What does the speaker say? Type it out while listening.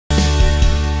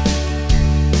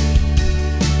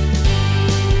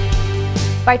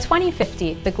By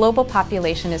 2050, the global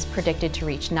population is predicted to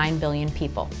reach 9 billion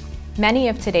people. Many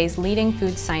of today's leading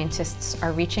food scientists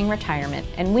are reaching retirement,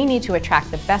 and we need to attract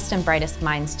the best and brightest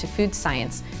minds to food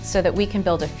science so that we can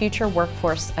build a future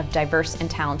workforce of diverse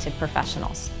and talented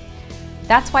professionals.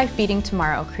 That's why Feeding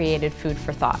Tomorrow created Food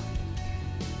for Thought.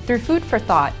 Through Food for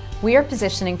Thought, we are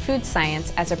positioning food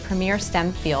science as a premier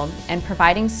STEM field and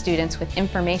providing students with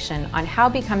information on how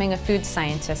becoming a food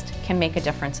scientist can make a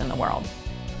difference in the world.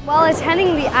 While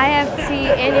attending the IFT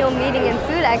Annual meeting in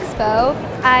Food Expo,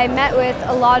 I met with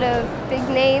a lot of big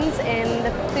names in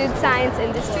the food science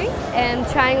industry and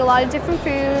trying a lot of different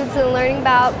foods and learning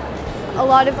about a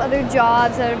lot of other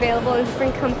jobs that are available in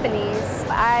different companies.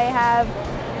 I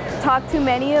have talked to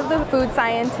many of the food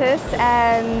scientists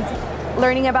and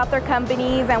learning about their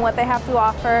companies and what they have to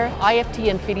offer.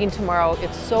 IFT and Feeding Tomorrow,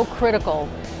 it's so critical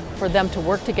for them to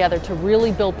work together to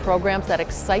really build programs that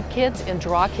excite kids and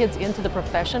draw kids into the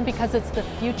profession because it's the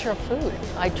future of food.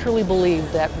 I truly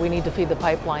believe that we need to feed the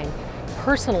pipeline.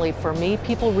 Personally, for me,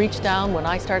 people reached down when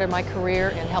I started my career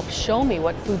and helped show me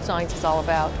what food science is all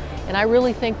about. And I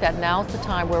really think that now's the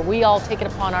time where we all take it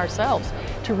upon ourselves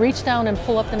to reach down and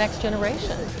pull up the next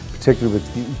generation. Particularly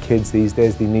with kids these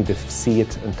days, they need to see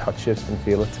it and touch it and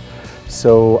feel it.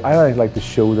 So I like to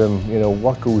show them,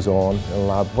 what goes on in a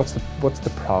lab, what's the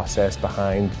process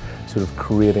behind sort of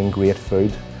creating great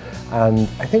food. And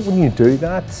I think when you do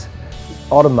that,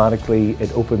 automatically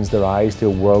it opens their eyes to a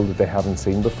world that they haven't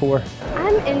seen before.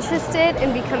 I'm interested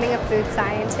in becoming a food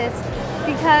scientist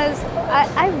because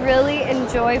I really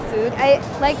enjoy food. I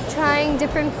like trying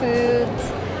different foods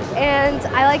and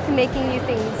I like making new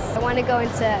things. I want to go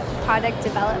into product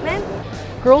development.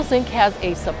 Girls Inc. has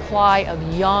a supply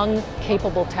of young,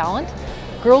 capable talent.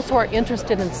 Girls who are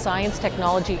interested in science,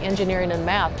 technology, engineering, and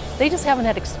math, they just haven't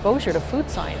had exposure to food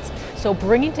science. So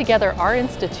bringing together our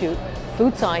institute,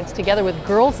 Food Science, together with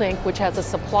Girls Inc., which has a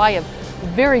supply of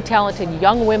very talented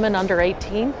young women under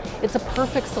 18, it's a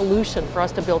perfect solution for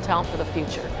us to build talent for the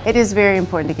future. It is very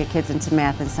important to get kids into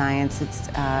math and science. It's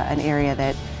an area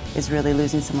that is really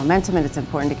losing some momentum, and it's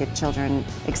important to get children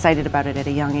excited about it at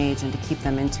a young age and to keep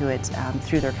them into it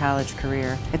through their college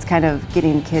career. It's kind of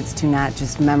getting kids to not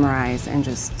just memorize and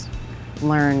just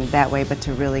learn that way, but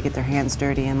to really get their hands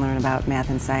dirty and learn about math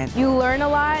and science. You learn a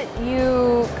lot,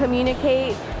 you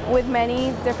communicate with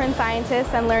many different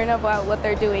scientists and learn about what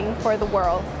they're doing for the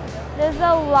world. There's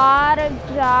a lot of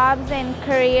jobs and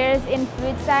careers in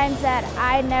food science that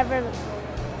I never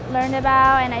learned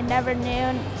about and I never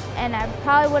knew, and I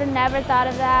probably would have never thought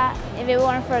of that if it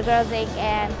weren't for Girls Inc.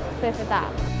 and Food for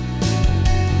Thought.